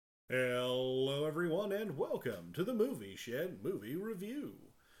Hello, everyone, and welcome to the Movie Shed Movie Review.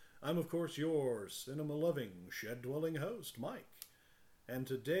 I'm, of course, your cinema-loving, shed-dwelling host, Mike. And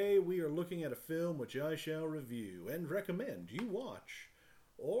today we are looking at a film which I shall review and recommend you watch,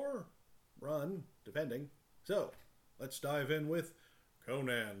 or run, depending. So, let's dive in with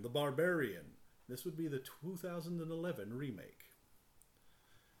Conan the Barbarian. This would be the 2011 remake.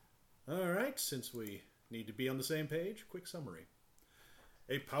 Alright, since we need to be on the same page, quick summary.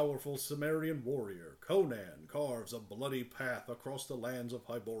 A powerful Cimmerian warrior, Conan carves a bloody path across the lands of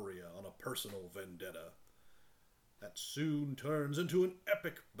Hyboria on a personal vendetta. That soon turns into an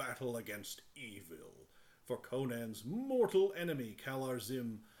epic battle against evil, for Conan's mortal enemy,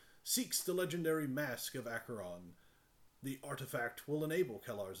 Kalarzim, seeks the legendary Mask of Acheron. The artifact will enable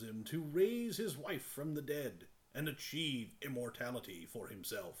Kalarzim to raise his wife from the dead and achieve immortality for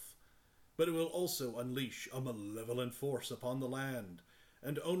himself. But it will also unleash a malevolent force upon the land,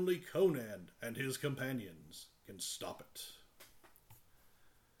 and only Conan and his companions can stop it.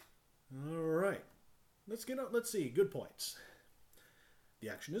 Alright, let's see, good points. The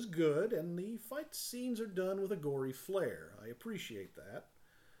action is good, and the fight scenes are done with a gory flair. I appreciate that.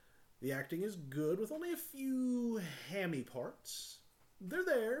 The acting is good, with only a few hammy parts. They're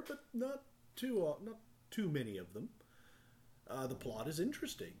there, but not too many of them. The plot is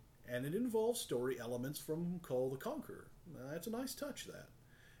interesting, and it involves story elements from Kull the Conqueror. That's a nice touch, that.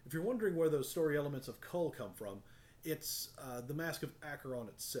 If you're wondering where those story elements of Kull come from, it's the Mask of Acheron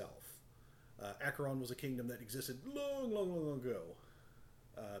itself. Acheron was a kingdom that existed long ago,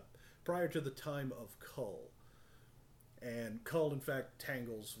 prior to the time of Kull. And Kull, in fact,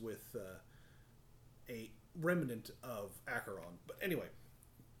 tangles with a remnant of Acheron. But anyway,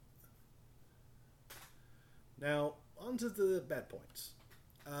 now on to the bad points.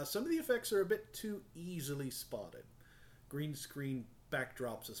 Some of the effects are a bit too easily spotted. Green screen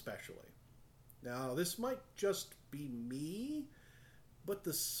backdrops especially. Now, this might just be me, but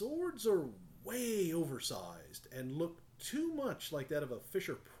the swords are way oversized and look too much like that of a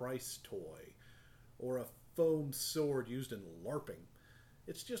Fisher-Price toy or a foam sword used in LARPing.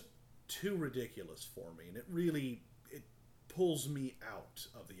 It's just too ridiculous for me, and it pulls me out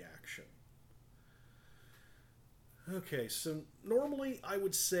of the action. Okay, so normally I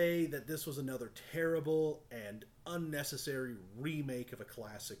would say that this was another terrible and unnecessary remake of a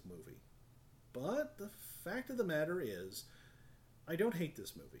classic movie. But the fact of the matter is, I don't hate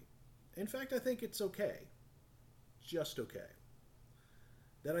this movie. In fact, I think it's okay. Just okay.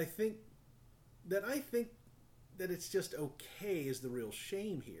 That I think that it's just okay is the real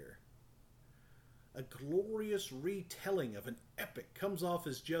shame here. A glorious retelling of an epic comes off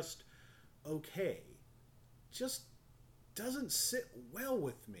as just okay. Just doesn't sit well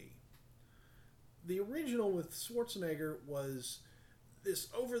with me. The original with Schwarzenegger was this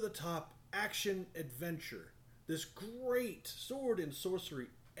over-the-top action adventure, this great sword and sorcery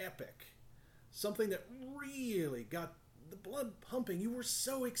epic, something that really got the blood pumping. You were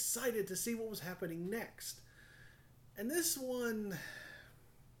so excited to see what was happening next. And this one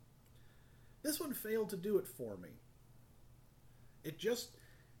failed to do it for me. It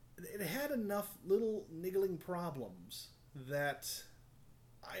had enough little niggling problems that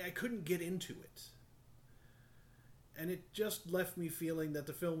I couldn't get into it. And it just left me feeling that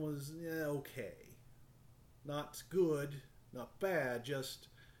the film was okay. Not good, not bad, just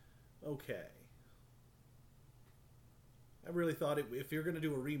okay. I really thought if you're going to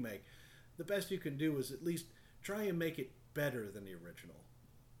do a remake, the best you can do is at least try and make it better than the original.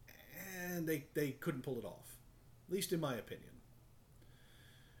 And they couldn't pull it off. At least in my opinion.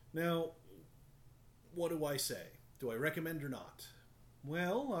 Now, what do I say? Do I recommend or not?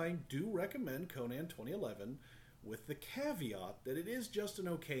 Well, I do recommend Conan 2011 with the caveat that it is just an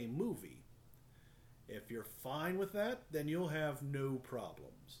okay movie. If you're fine with that, then you'll have no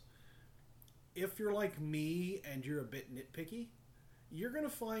problems. If you're like me and you're a bit nitpicky, you're going to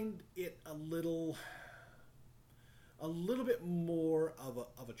find it a little bit more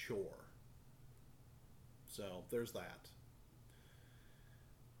of a chore. So, there's that.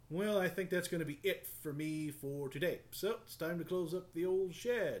 Well, I think that's going to be it for me for today. So, it's time to close up the old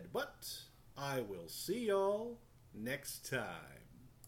shed. But I will see y'all next time.